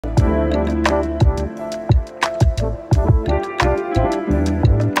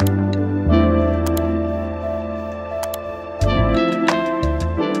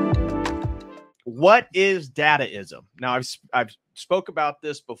what is dataism? Now, I've spoke about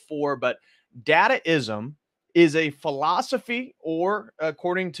this before, but dataism is a philosophy, or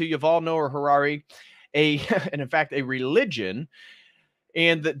according to Yuval Noah Harari, and in fact, a religion.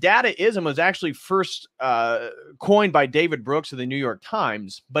 And the dataism was actually first coined by David Brooks of the New York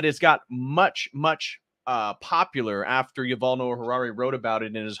Times, but it's got much popular after Yuval Noah Harari wrote about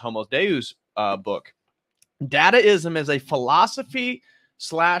it in his Homo Deus book. Dataism is a philosophy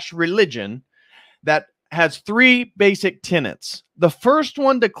 / religion that has three basic tenets. The first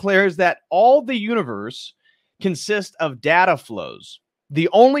one declares that all the universe consists of data flows. The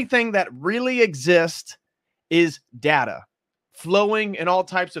only thing that really exists is data flowing in all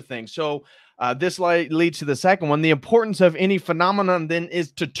types of things. So this leads to the second one. The importance of any phenomenon then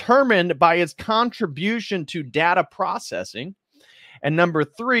is determined by its contribution to data processing. And number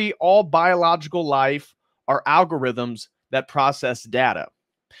three, all biological life are algorithms that process data.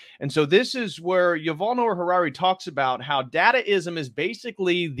 And so this is where Yuval Noah Harari talks about how dataism is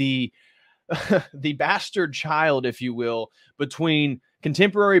basically the the bastard child, if you will, between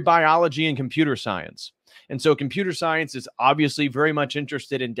contemporary biology and computer science. And so computer science is obviously very much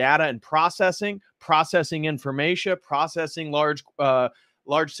interested in data and processing information, processing large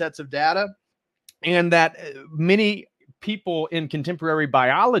sets of data, and that many people in contemporary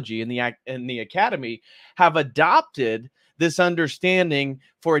biology in the academy have adopted this understanding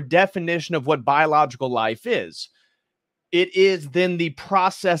for a definition of what biological life is. It is then the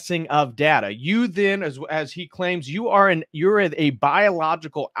processing of data. You then, as he claims, you're a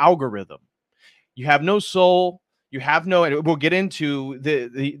biological algorithm. You have no soul. You have no, and we'll get into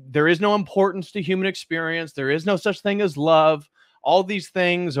there is no importance to human experience. There is no such thing as love. All these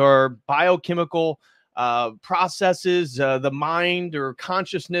things are biochemical processes. The mind or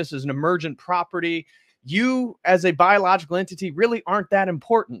consciousness is an emergent property. You, as a biological entity, really aren't that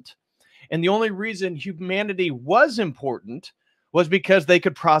important. And the only reason humanity was important was because they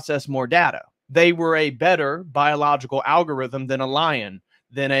could process more data. They were a better biological algorithm than a lion,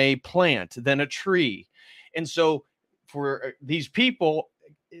 than a plant, than a tree. And so for these people,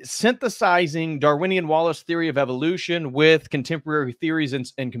 synthesizing Darwinian Wallace theory of evolution with contemporary theories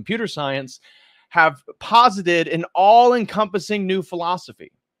in computer science have posited an all-encompassing new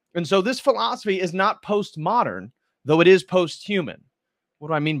philosophy. And so this philosophy is not postmodern, though it is post-human. What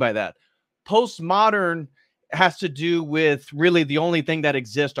do I mean by that? Postmodern has to do with really the only thing that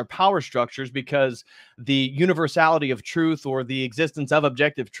exists are power structures, because the universality of truth or the existence of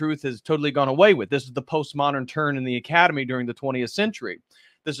objective truth has totally gone away with. This is the postmodern turn in the academy during the 20th century.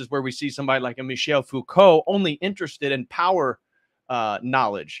 This is where we see somebody like a Michel Foucault only interested in power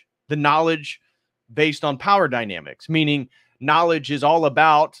knowledge, the knowledge based on power dynamics, meaning knowledge is all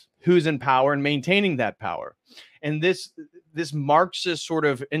about who's in power and maintaining that power. And this Marxist sort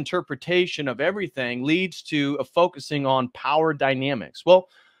of interpretation of everything leads to a focusing on power dynamics. Well,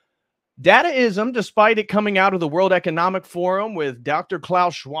 dataism, despite it coming out of the World Economic Forum with Dr.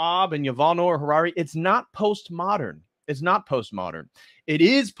 Klaus Schwab and Yuval Noah Harari, it's not postmodern. It's not postmodern. It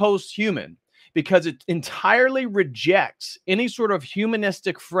is post-human, because it entirely rejects any sort of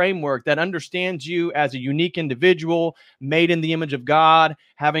humanistic framework that understands you as a unique individual, made in the image of God,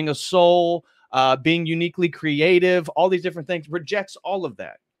 having a soul, being uniquely creative, all these different things, rejects all of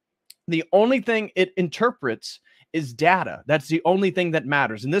that. The only thing it interprets is data. That's the only thing that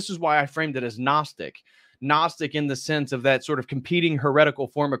matters. And this is why I framed it as Gnostic. Gnostic in the sense of that sort of competing heretical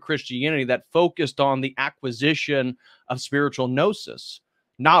form of Christianity that focused on the acquisition of spiritual gnosis,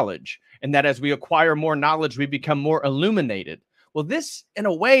 knowledge, and that as we acquire more knowledge, we become more illuminated. Well, this, in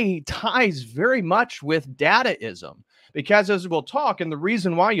a way, ties very much with dataism, because as we'll talk, and the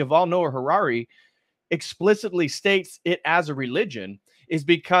reason why Yuval Noah Harari explicitly states it as a religion is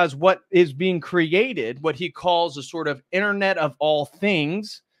because what is being created, what he calls a sort of internet of all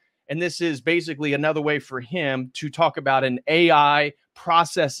things, and this is basically another way for him to talk about an AI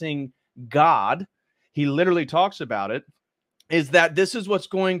processing God. He literally talks about it, is that this is what's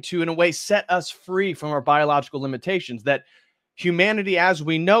going to, in a way, set us free from our biological limitations, that humanity as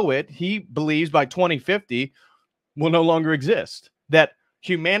we know it, he believes by 2050, will no longer exist, that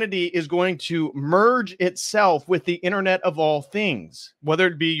humanity is going to merge itself with the internet of all things, whether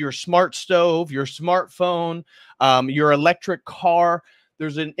it be your smart stove, your smartphone, your electric car.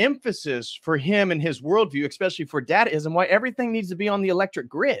 There's an emphasis for him and his worldview, especially for dataism, why everything needs to be on the electric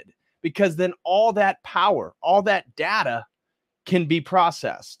grid, because then all that power, all that data can be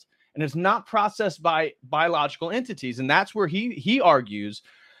processed, and it's not processed by biological entities. And that's where he argues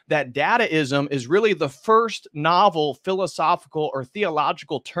that dataism is really the first novel philosophical or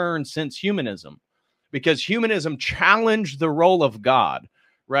theological turn since humanism, because humanism challenged the role of God,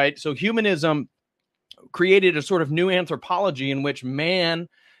 right? So humanism created a sort of new anthropology in which man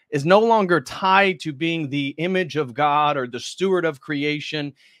is no longer tied to being the image of God or the steward of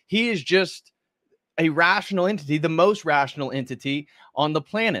creation. He is just a rational entity, the most rational entity on the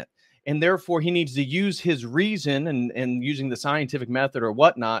planet. And therefore, he needs to use his reason and using the scientific method or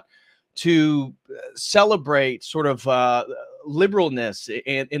whatnot to celebrate sort of liberalness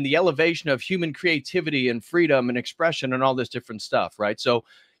and the elevation of human creativity and freedom and expression and all this different stuff, right? So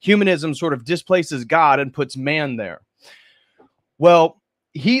humanism sort of displaces God and puts man there. Well,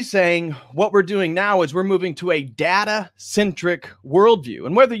 he's saying what we're doing now is we're moving to a data-centric worldview.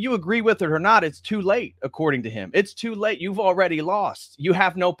 And whether you agree with it or not, it's too late, according to him. It's too late. You've already lost. You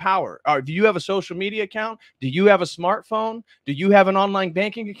have no power. Do you have a social media account? Do you have a smartphone? Do you have an online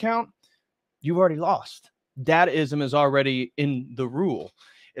banking account? You've already lost. Dataism is already in the rule.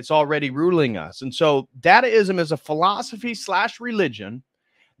 It's already ruling us. And so dataism is a philosophy / religion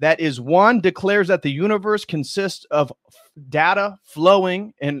that is, one, declares that the universe consists of data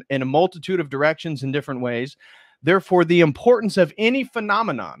flowing in a multitude of directions in different ways. Therefore, the importance of any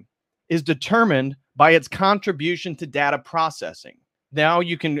phenomenon is determined by its contribution to data processing. Now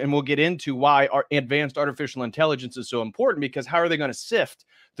you can, and we'll get into why our advanced artificial intelligence is so important, because how are they going to sift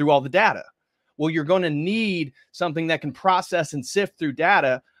through all the data? Well, you're going to need something that can process and sift through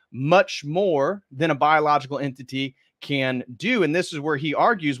data much more than a biological entity can do. And this is where he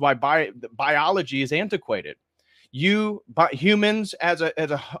argues why biology is antiquated. Humans as a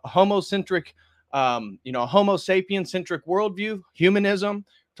homocentric, Homo sapien centric worldview, humanism,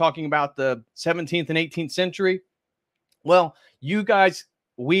 talking about the 17th and 18th century. Well, you guys,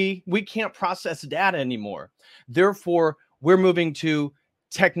 we can't process data anymore. Therefore, we're moving to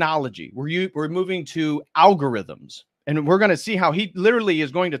technology. We're moving to algorithms. And we're going to see how he literally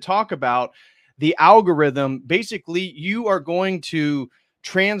is going to talk about the algorithm. Basically, you are going to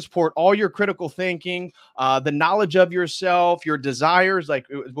transport all your critical thinking, the knowledge of yourself, your desires, like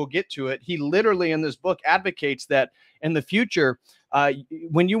we'll get to it. He literally in this book advocates that in the future,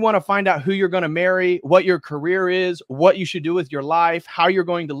 when you want to find out who you're going to marry, what your career is, what you should do with your life, how you're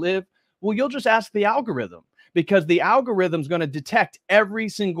going to live, well, you'll just ask the algorithm, because the algorithm is going to detect every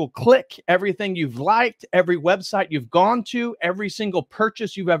single click, everything you've liked, every website you've gone to, every single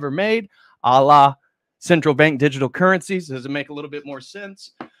purchase you've ever made, a la central bank digital currencies. Does it make a little bit more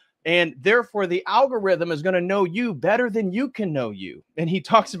sense? And therefore, the algorithm is going to know you better than you can know you. And he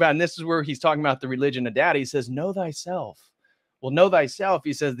talks about, and this is where he's talking about the religion of data. He says, know thyself. Well, know thyself.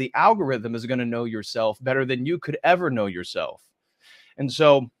 He says the algorithm is going to know yourself better than you could ever know yourself. And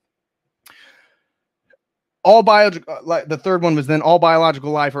so all biological, like the third one was then all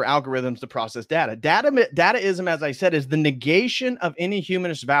biological life are algorithms to process data. Dataism, as I said, is the negation of any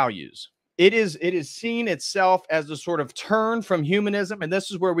humanist values. It is seen itself as a sort of turn from humanism, and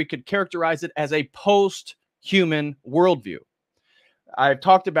this is where we could characterize it as a post-human worldview. I've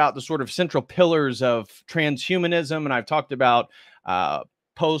talked about the sort of central pillars of transhumanism, and I've talked about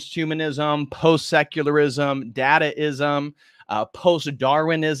post-humanism, post-secularism, dataism,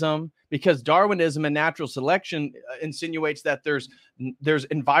 post-Darwinism, because Darwinism and natural selection insinuates that there's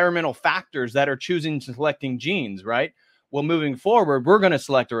environmental factors that are choosing and selecting genes, right? Well, moving forward, we're going to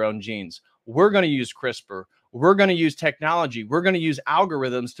select our own genes. We're going to use CRISPR. We're going to use technology. We're going to use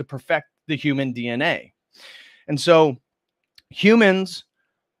algorithms to perfect the human DNA. And so humans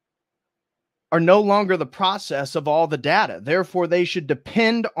are no longer the process of all the data. Therefore, they should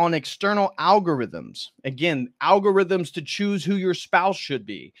depend on external algorithms. Again, algorithms to choose who your spouse should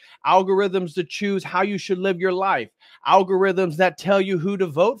be, algorithms to choose how you should live your life, algorithms that tell you who to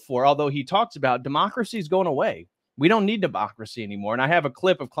vote for. Although he talks about democracy is going away. We don't need democracy anymore. And I have a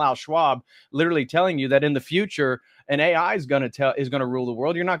clip of Klaus Schwab literally telling you that in the future, an AI is going to rule the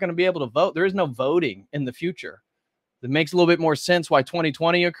world. You're not going to be able to vote. There is no voting in the future. It makes a little bit more sense why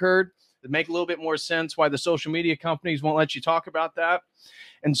 2020 occurred. It makes a little bit more sense why the social media companies won't let you talk about that.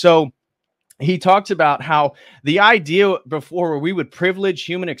 And so he talks about how the idea before where we would privilege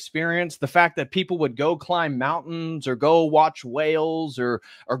human experience, the fact that people would go climb mountains or go watch whales or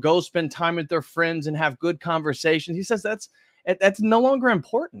go spend time with their friends and have good conversations. He says that's no longer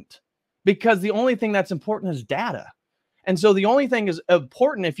important, because the only thing that's important is data. And so the only thing is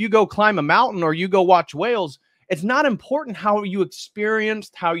important if you go climb a mountain or you go watch whales. It's not important how you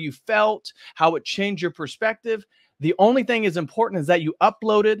experienced, how you felt, how it changed your perspective. The only thing is important is that you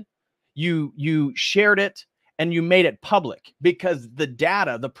uploaded, you shared it, and you made it public, because the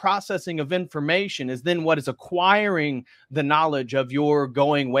data, the processing of information is then what is acquiring the knowledge of your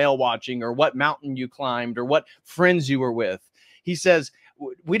going whale watching or what mountain you climbed or what friends you were with. He says,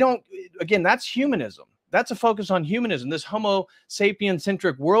 we don't, again, that's humanism. That's a focus on humanism, this Homo sapien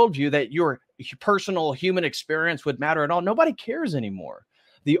centric worldview that you're personal human experience would matter at all. Nobody cares anymore.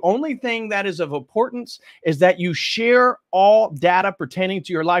 The only thing that is of importance is that you share all data pertaining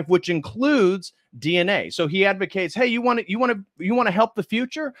to your life, which includes DNA. So he advocates, hey, you want to help the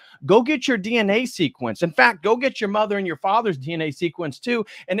future? Go get your DNA sequence. In fact, go get your mother and your father's DNA sequence too.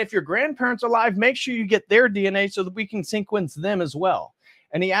 And if your grandparents are alive, make sure you get their DNA so that we can sequence them as well.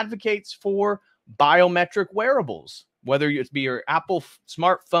 And he advocates for biometric wearables, whether it be your Apple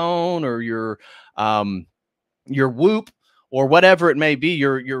smartphone or your Whoop, or whatever it may be,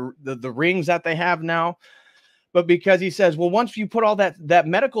 the rings that they have now. But because he says, well, once you put all that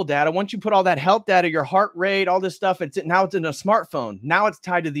medical data, once you put all that health data, your heart rate, all this stuff, now it's in a smartphone. Now it's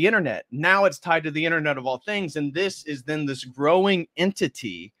tied to the internet. Now it's tied to the internet of all things. And this is then this growing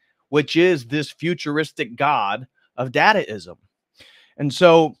entity, which is this futuristic god of dataism. And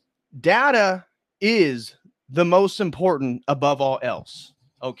so data is the most important above all else.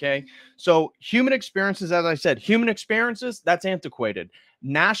 Okay, so human experiences, as I said, human experiences, that's antiquated.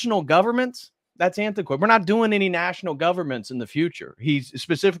 National governments, that's antiquated. We're not doing any national governments in the future. He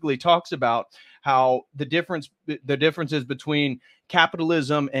specifically talks about how the differences between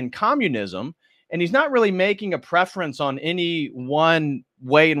capitalism and communism, and he's not really making a preference on any one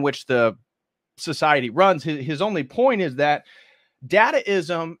way in which the society runs. His only point is that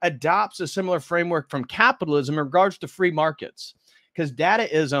dataism adopts a similar framework from capitalism in regards to free markets, because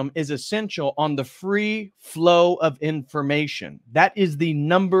dataism is essential on the free flow of information. That is the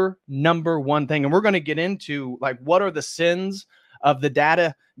number one thing. And we're going to get into like, what are the sins of the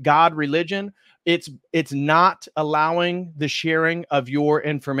data god religion? It's not allowing the sharing of your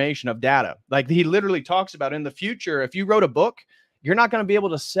information, of data. Like he literally talks about in the future, if you wrote a book, you're not going to be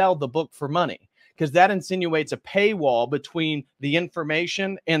able to sell the book for money, because that insinuates a paywall between the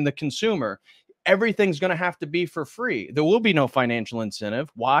information and the consumer. Everything's going to have to be for free. There will be no financial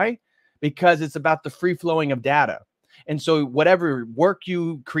incentive. Why? Because it's about the free flowing of data. And so whatever work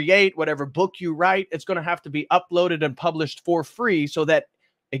you create, whatever book you write, it's going to have to be uploaded and published for free so that,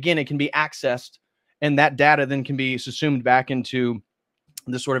 again, it can be accessed, and that data then can be subsumed back into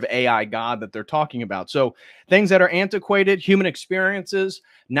the sort of AI god that they're talking about. So things that are antiquated, human experiences,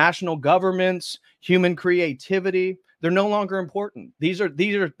 national governments, human creativity, they're no longer important. These are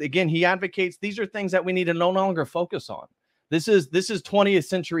again, he advocates, these are things that we need to no longer focus on. This is 20th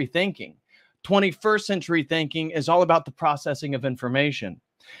century thinking. 21st century thinking is all about the processing of information.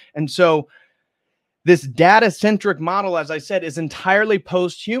 And so this data-centric model, as I said, is entirely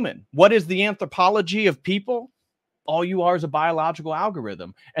post-human. What is the anthropology of people? All you are is a biological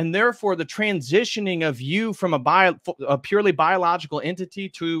algorithm. And therefore, the transitioning of you from a purely biological entity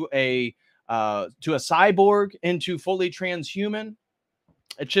to a cyborg into fully transhuman,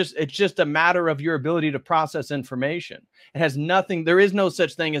 it's just a matter of your ability to process information. It has nothing. There is no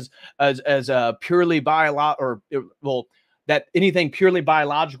such thing as a purely biological, or well, that anything purely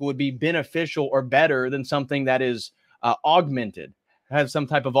biological would be beneficial or better than something that is augmented, has some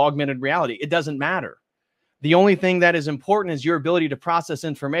type of augmented reality. It doesn't matter. The only thing that is important is your ability to process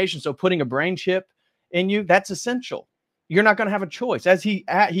information. So putting a brain chip in you, that's essential. You're not going to have a choice. As he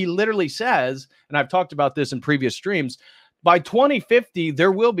literally says, and I've talked about this in previous streams, by 2050,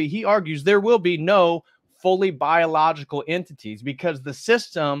 he argues, there will be no fully biological entities, because the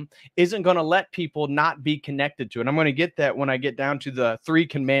system isn't going to let people not be connected to it. And I'm going to get that when I get down to the 3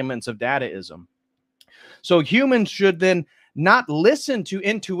 commandments of dataism. So humans should then not listen to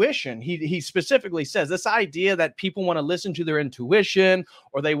intuition. He specifically says this idea that people want to listen to their intuition,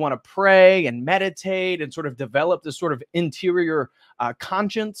 or they want to pray and meditate and sort of develop this sort of interior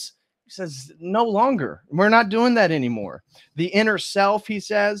conscience. He says no longer. We're not doing that anymore. The inner self, he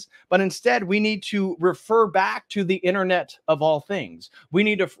says, but instead we need to refer back to the internet of all things. We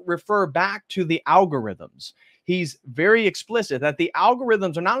need to refer back to the algorithms. He's very explicit that the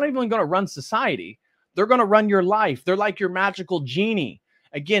algorithms are not even going to run society. They're going to run your life. They're like your magical genie.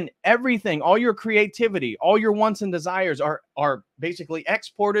 Again, everything, all your creativity, all your wants and desires are basically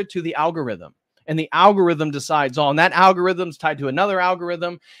exported to the algorithm. And the algorithm decides all. And that algorithm's tied to another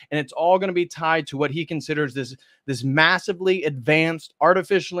algorithm. And it's all going to be tied to what he considers this massively advanced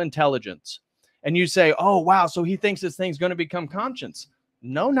artificial intelligence. And you say, oh, wow, so he thinks this thing's going to become conscious.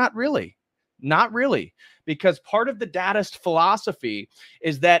 No, not really. Not really. Because part of the Dadaist philosophy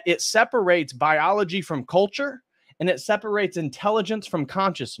is that it separates biology from culture, and it separates intelligence from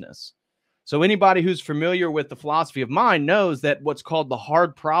consciousness. So anybody who's familiar with the philosophy of mind knows that what's called the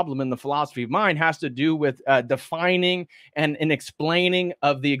hard problem in the philosophy of mind has to do with defining and explaining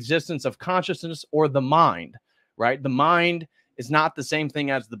of the existence of consciousness, or the mind, right? The mind is not the same thing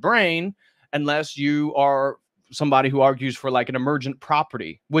as the brain unless you are somebody who argues for like an emergent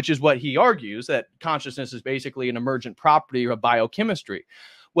property, which is what he argues, that consciousness is basically an emergent property of biochemistry.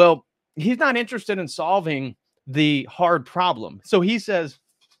 Well, he's not interested in solving the hard problem. So he says,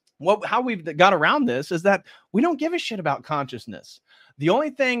 how we've got around this is that we don't give a shit about consciousness. The only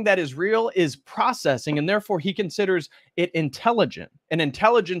thing that is real is processing, and therefore he considers it intelligent. And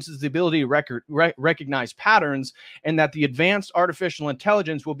intelligence is the ability to recognize patterns, and that the advanced artificial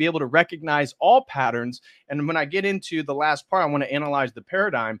intelligence will be able to recognize all patterns. And when I get into the last part, I want to analyze the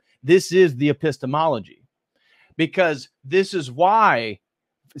paradigm. This is the epistemology, because this is why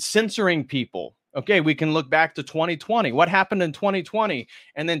censoring people. Okay, we can look back to 2020. What happened in 2020?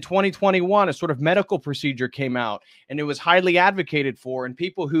 And then 2021, a sort of medical procedure came out, and it was highly advocated for. And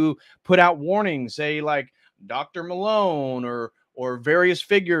people who put out warnings, say like Dr. Malone or various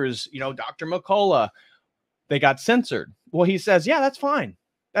figures, you know, Dr. McCullough, they got censored. Well, he says, yeah, that's fine.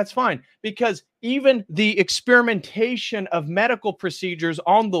 That's fine. Because even the experimentation of medical procedures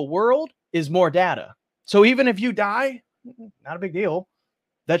on the world is more data. So even if you die, not a big deal.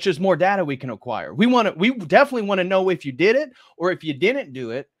 That's just more data we can acquire. We definitely want to know if you did it or if you didn't do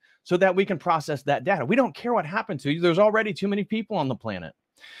it, so that we can process that data. We don't care what happened to you. There's already too many people on the planet.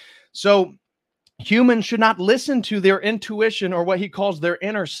 So humans should not listen to their intuition or what he calls their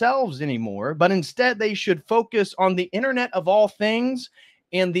inner selves anymore, but instead they should focus on the internet of all things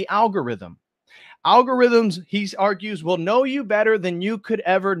and the algorithm. Algorithms, he argues, will know you better than you could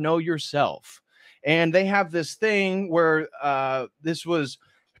ever know yourself. And they have this thing where this was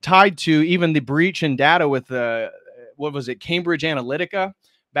tied to even the breach in data with what was it, Cambridge Analytica,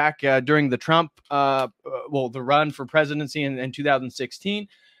 back during the Trump, the run for presidency in 2016.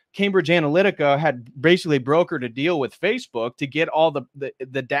 Cambridge Analytica had basically brokered a deal with Facebook to get all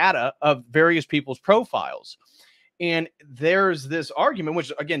the data of various people's profiles. And there's this argument,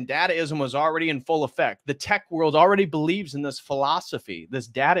 which again, Dataism was already in full effect. The tech world already believes in this philosophy, this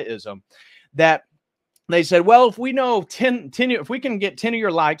Dataism, that they said, well, if we know if we can get 10 of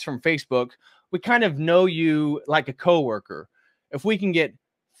your likes from Facebook, we kind of know you like a coworker. If we can get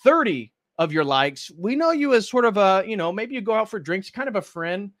 30 of your likes, we know you as sort of a, you know, maybe you go out for drinks, kind of a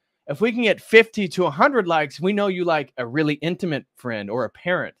friend. If we can get 50 to 100 likes, we know you like a really intimate friend or a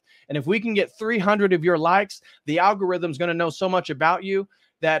parent. And if we can get 300 of your likes, the algorithm's going to know so much about you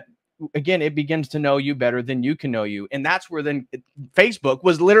that, again, it begins to know you better than you can know you. And that's where then Facebook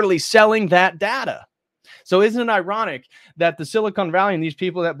was literally selling that data. So isn't it ironic that the Silicon Valley and these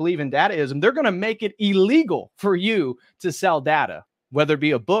people that believe in Dataism, they're going to make it illegal for you to sell data, whether it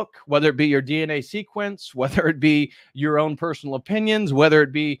be a book, whether it be your DNA sequence, whether it be your own personal opinions, whether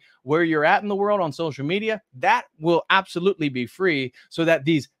it be where you're at in the world on social media. That will absolutely be free, so that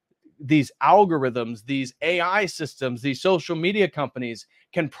these algorithms, these AI systems, these social media companies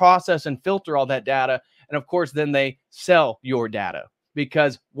can process and filter all that data. And of course, then they sell your data.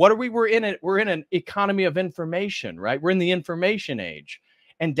 Because what are we? We're in an economy of information, right? We're in the information age.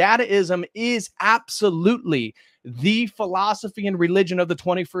 And Dataism is absolutely the philosophy and religion of the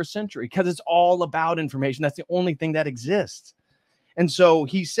 21st century, because it's all about information. That's the only thing that exists. And so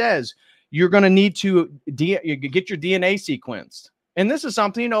he says, you're going to need to get your DNA sequenced. And this is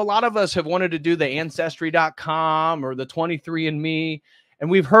something, you know, a lot of us have wanted to do the Ancestry.com or the 23andMe. And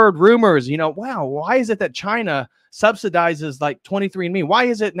we've heard rumors, you know, wow, why is it that China subsidizes like 23andMe? Why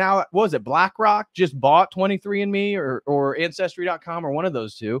is it now, what was it, BlackRock just bought 23andMe or Ancestry.com or one of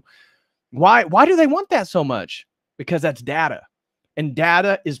those two? Why do they want that so much? Because that's data. And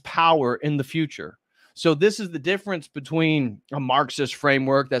data is power in the future. So this is the difference between a Marxist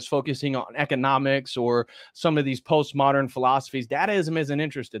framework that's focusing on economics or some of these postmodern philosophies. Dataism isn't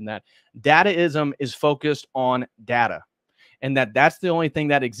interested in that. Dataism is focused on data. And that's the only thing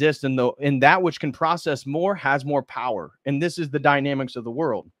that exists, and that which can process more has more power. And this is the dynamics of the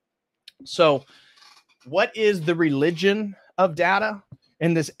world. So what is the religion of data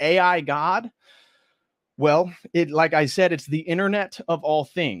and this AI God? Well, like I said, it's the internet of all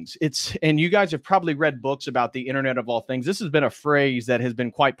things. And you guys have probably read books about the internet of all things. This has been a phrase that has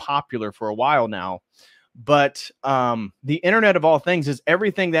been quite popular for a while now. But the internet of all things is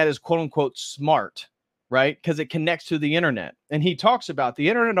everything that is quote unquote smart, right? Because it connects to the internet. And he talks about the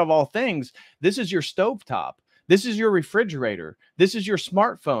internet of all things. This is your stovetop. This is your refrigerator. This is your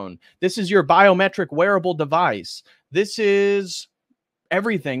smartphone. This is your biometric wearable device. This is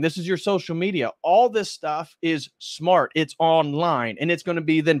everything. This is your social media. All this stuff is smart. It's online, and it's going to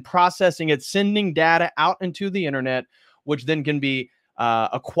be then processing it, sending data out into the internet, which then can be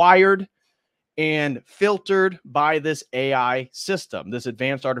acquired and filtered by this AI system, this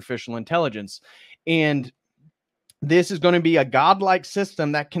advanced artificial intelligence. And this is going to be a godlike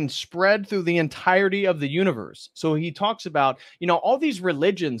system that can spread through the entirety of the universe. So he talks about, all these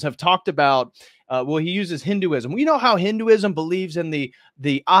religions have talked about, well, he uses Hinduism. We know how Hinduism believes in the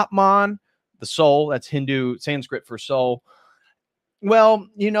Atman, the soul. That's Hindu Sanskrit for soul. Well,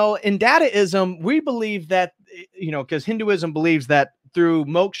 in Dataism, we believe that, because Hinduism believes that through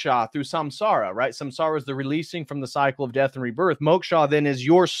moksha, through samsara, right? Samsara is the releasing from the cycle of death and rebirth. Moksha then is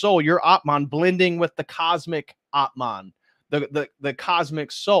your soul, your Atman, blending with the cosmic Atman, the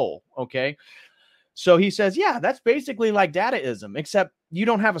cosmic soul, okay? So he says, yeah, that's basically like Dataism, except you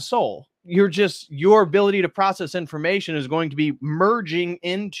don't have a soul. Your ability to process information is going to be merging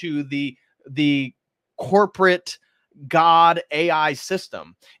into the corporate God AI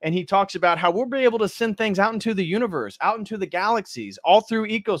system. And he talks about how we'll be able to send things out into the universe, out into the galaxies, all through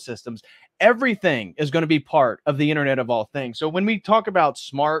ecosystems. Everything is going to be part of the Internet of all things. So when we talk about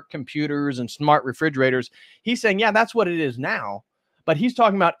smart computers and smart refrigerators, he's saying, yeah, that's what it is now. But he's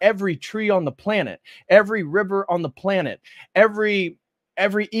talking about every tree on the planet, every river on the planet, every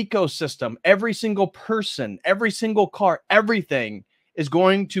ecosystem, every single person, every single car, everything is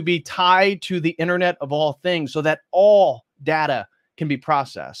going to be tied to the Internet of all things so that all data can be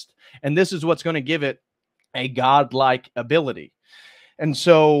processed. And this is what's going to give it a godlike ability. And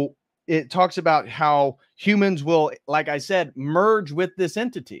so it talks about how humans will, like I said, merge with this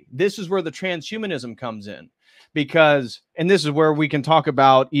entity. This is where the transhumanism comes in, because, and this is where we can talk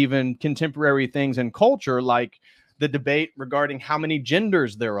about even contemporary things in culture, like the debate regarding how many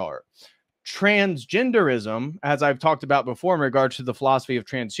genders there are. Transgenderism, as I've talked about before in regards to the philosophy of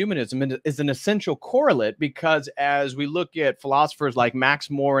transhumanism, is an essential correlate, because as we look at philosophers like Max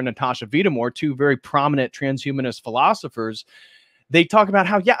Moore and Natasha Vita-More, two very prominent transhumanist philosophers, they talk about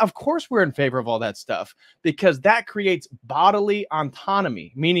how, yeah, of course we're in favor of all that stuff, because that creates bodily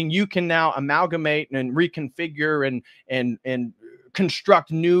autonomy, meaning you can now amalgamate and reconfigure and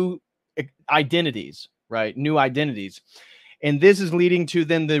construct new identities, right? New identities. And this is leading to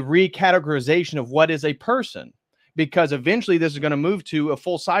then the recategorization of what is a person, because eventually this is going to move to a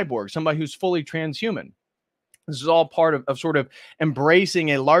full cyborg, somebody who's fully transhuman. This is all part of sort of embracing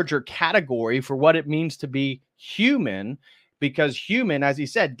a larger category for what it means to be human, because human, as he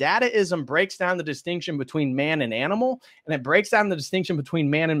said, Dataism breaks down the distinction between man and animal, and it breaks down the distinction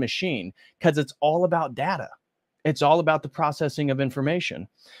between man and machine, because it's all about data. It's all about the processing of information.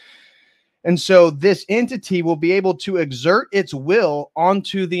 And so this entity will be able to exert its will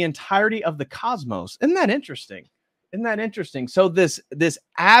onto the entirety of the cosmos. Isn't that interesting? Isn't that interesting? So this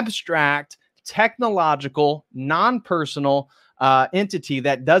abstract, technological, non-personal entity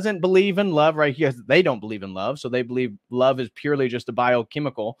that doesn't believe in love, right? Because they don't believe in love. So they believe love is purely just a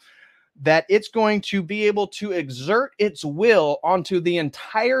biochemical, that it's going to be able to exert its will onto the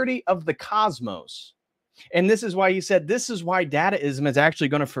entirety of the cosmos. And this is why he said, this is why Dataism is actually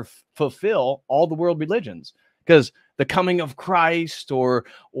going to fulfill all the world religions, because the coming of Christ or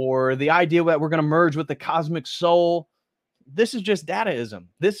the idea that we're going to merge with the cosmic soul, this is just Dataism.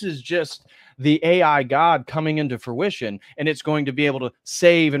 This is just the AI God coming into fruition, and it's going to be able to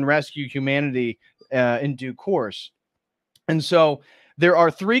save and rescue humanity in due course. And so there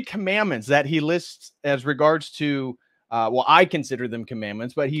are 3 commandments that he lists as regards to well, I consider them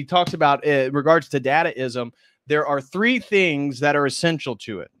commandments, but he talks about in regards to Dataism, there are 3 things that are essential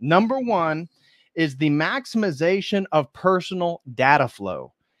to it. Number 1 is the maximization of personal data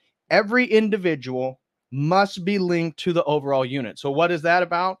flow. Every individual must be linked to the overall unit. So what is that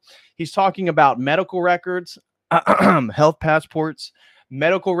about? He's talking about medical records, health passports,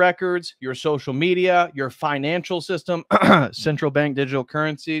 medical records, your social media, your financial system, central bank digital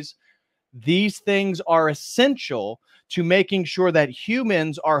currencies. These things are essential to making sure that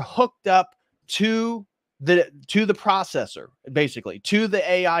humans are hooked up to the processor, basically, to the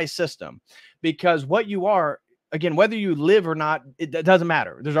AI system. Because what you are, again, whether you live or not, it doesn't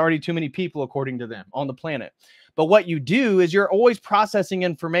matter. There's already too many people, according to them, on the planet. But what you do is you're always processing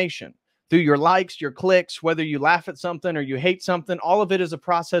information through your likes, your clicks, whether you laugh at something or you hate something, all of it is a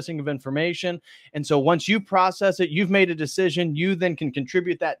processing of information. And so once you process it, you've made a decision, you then can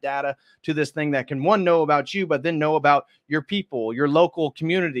contribute that data to this thing that can, one, know about you, but then know about your people, your local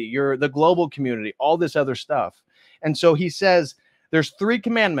community, the global community, all this other stuff. And so he says there's 3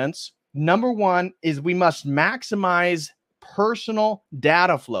 commandments. Number 1 is we must maximize personal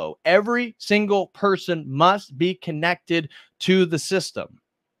data flow. Every single person must be connected to the system.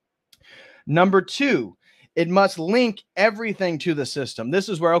 Number 2, it must link everything to the system. This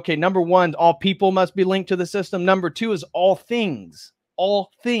is where, okay, number 1, all people must be linked to the system. Number 2 is all things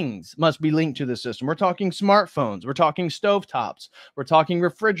all things must be linked to the system. We're talking smartphones, we're talking stovetops, we're talking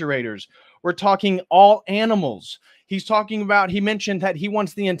refrigerators, we're talking all animals. He's talking about, he mentioned that he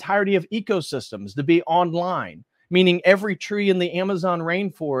wants the entirety of ecosystems to be online, meaning every tree in the Amazon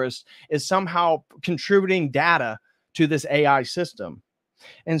rainforest is somehow contributing data to this AI system.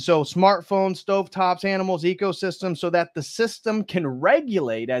 And so smartphones, stovetops, animals, ecosystems, so that the system can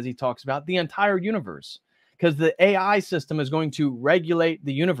regulate, as he talks about, the entire universe. Because the AI system is going to regulate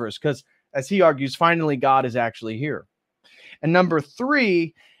the universe. Because, as he argues, finally God is actually here. And number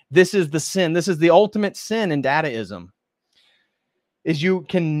 3, this is the sin. This is the ultimate sin in Dataism, is you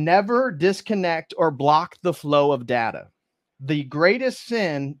can never disconnect or block the flow of data. The greatest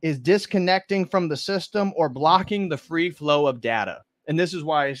sin is disconnecting from the system or blocking the free flow of data. And this is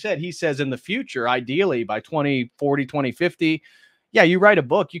why I said, he says in the future, ideally by 2040, 2050, yeah, you write a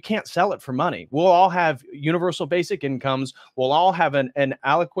book, you can't sell it for money. We'll all have universal basic incomes. We'll all have an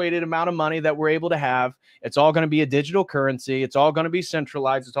allocated amount of money that we're able to have. It's all going to be a digital currency. It's all going to be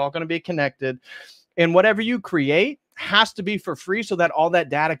centralized. It's all going to be connected. And whatever you create has to be for free so that all that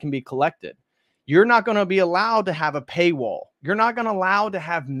data can be collected. You're not going to be allowed to have a paywall. You're not going to allow to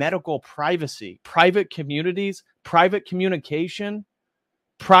have medical privacy, private communities, private communication,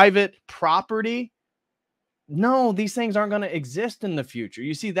 private property. No, these things aren't going to exist in the future.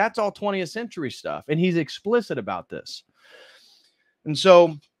 You see, that's all 20th century stuff. And he's explicit about this. And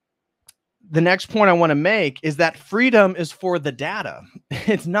so the next point I want to make is that freedom is for the data.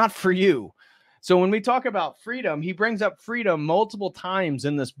 It's not for you. So when we talk about freedom, he brings up freedom multiple times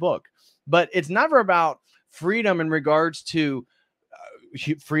in this book, but it's never about freedom in regards to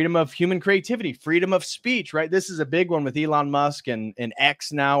freedom of human creativity, freedom of speech, right? This is a big one with Elon Musk and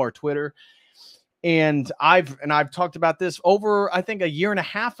X now, or Twitter. And I've talked about this over, I think, a year and a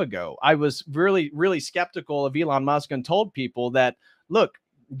half ago. I was really skeptical of Elon Musk and told people that, look,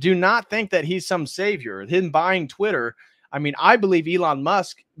 do not think that he's some savior. Him buying Twitter, I mean, I believe Elon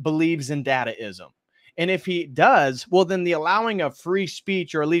Musk believes in Dataism. And if he does, well, then the allowing of free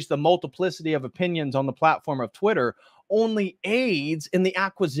speech, or at least the multiplicity of opinions on the platform of Twitter, only aids in the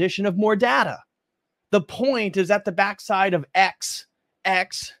acquisition of more data. The point is at the backside of X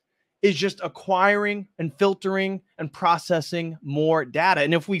is just acquiring and filtering and processing more data.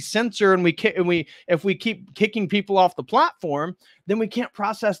 And if we censor and if we keep kicking people off the platform, then we can't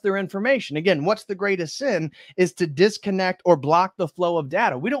process their information. Again, what's the greatest sin is to disconnect or block the flow of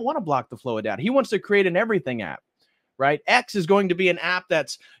data. We don't want to block the flow of data. He wants to create an everything app, right? X is going to be an app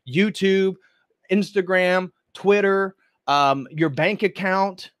that's YouTube, Instagram, Twitter, your bank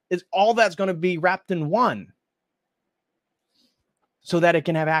account, is all that's going to be wrapped in one, so that it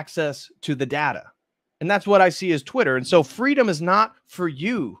can have access to the data. And that's what I see as Twitter. And so freedom is not for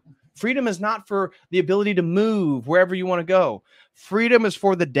you. Freedom is not for the ability to move wherever you want to go. Freedom is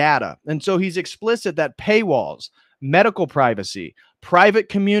for the data. And so he's explicit that paywalls, medical privacy, private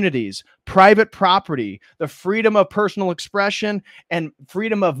communities, private property, the freedom of personal expression, and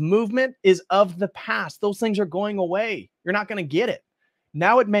freedom of movement is of the past. Those things are going away. You're not going to get it.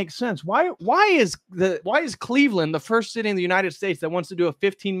 Now it makes sense. Why is Cleveland the first city in the United States that wants to do a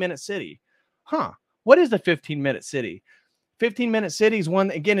 15-minute city? What is a 15-minute city? 15-minute city is one,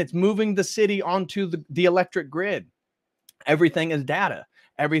 again, it's moving the city onto the electric grid. Everything is data.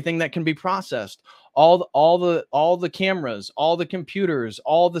 Everything that can be processed. All the cameras, all the computers,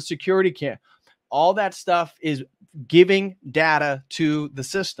 all the security all that stuff is giving data to the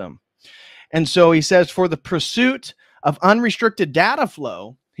system. And so he says, for the pursuit of unrestricted data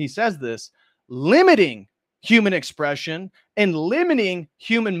flow, he says this, limiting human expression and limiting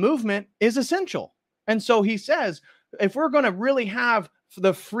human movement is essential. And so he says, if we're going to really have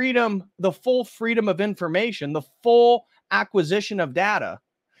the freedom, the full freedom of information, the full acquisition of data,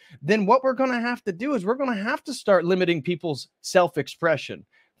 then what we're going to have to do is we're going to have to start limiting people's self-expression,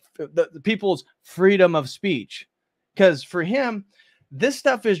 the people's freedom of speech. Because for him, this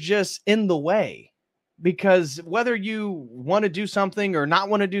stuff is just in the way. Because whether you want to do something or not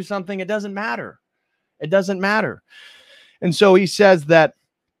want to do something, it doesn't matter. It doesn't matter. And so he says that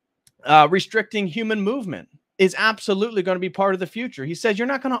restricting human movement is absolutely going to be part of the future. He says you're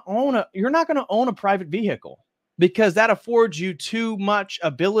not going to own a private vehicle, because that affords you too much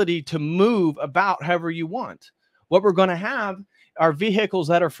ability to move about however you want. What we're going to have are vehicles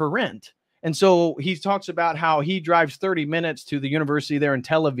that are for rent. And so he talks about how he drives 30 minutes to the university there in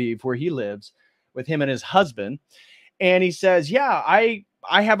Tel Aviv, where he lives, with him and his husband. And he says, yeah, I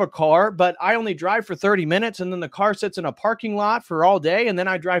have a car, but I only drive for 30 minutes. And then the car sits in a parking lot for all day. And then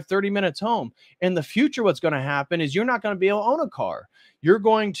I drive 30 minutes home. In the future, what's going to happen is you're not going to be able to own a car. You're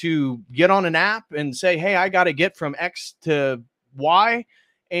going to get on an app and say, hey, I got to get from X to Y,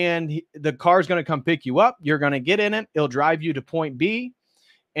 and the car is going to come pick you up. You're going to get in it. It'll drive you to point B,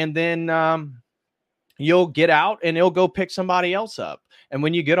 and then you'll get out and it'll go pick somebody else up. And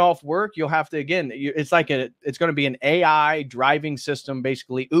when you get off work, you'll have to, again, it's like it's going to be an AI driving system,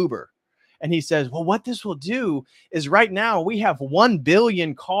 basically Uber. And he says, well, what this will do is right now we have 1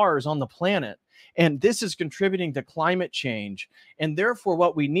 billion cars on the planet, and this is contributing to climate change. And therefore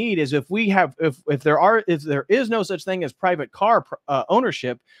what we need is, if there is no such thing as private car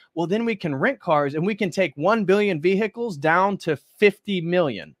ownership, well, then we can rent cars and we can take 1 billion vehicles down to 50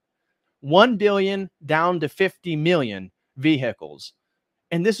 million. 1 billion down to 50 million vehicles.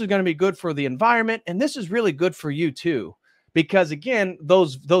 And this is going to be good for the environment. And this is really good for you too. Because again,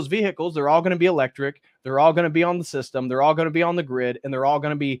 those vehicles, they're all going to be electric. They're all going to be on the system. They're all going to be on the grid. And they're all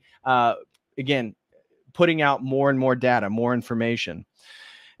going to be, again, putting out more and more data, more information.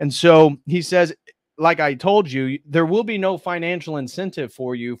 And so he says, like I told you, there will be no financial incentive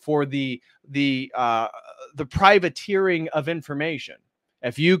for you for the privateering of information.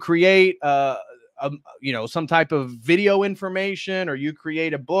 If you create some type of video information, or you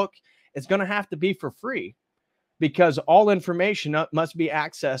create a book, it's going to have to be for free, because all information must be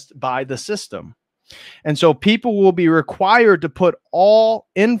accessed by the system. And so people will be required to put all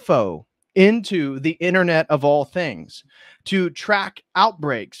info into the Internet of all things, to track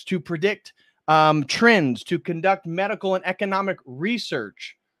outbreaks, to predict trends, to conduct medical and economic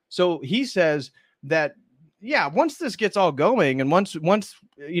research. So he says that, yeah, once this gets all going, and once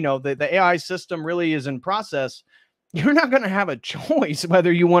the AI system really is in process, you're not going to have a choice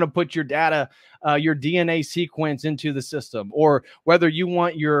whether you want to put your data, your DNA sequence into the system, or whether you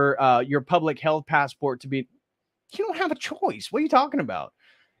want your public health passport to be. You don't have a choice. What are you talking about?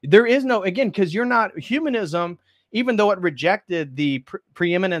 There is no, again, because you're not, humanism, even though it rejected the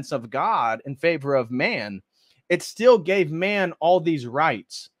preeminence of God in favor of man, it still gave man all these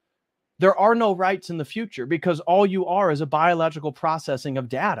rights. There are no rights in the future, because all you are is a biological processing of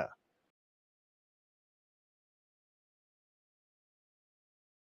data.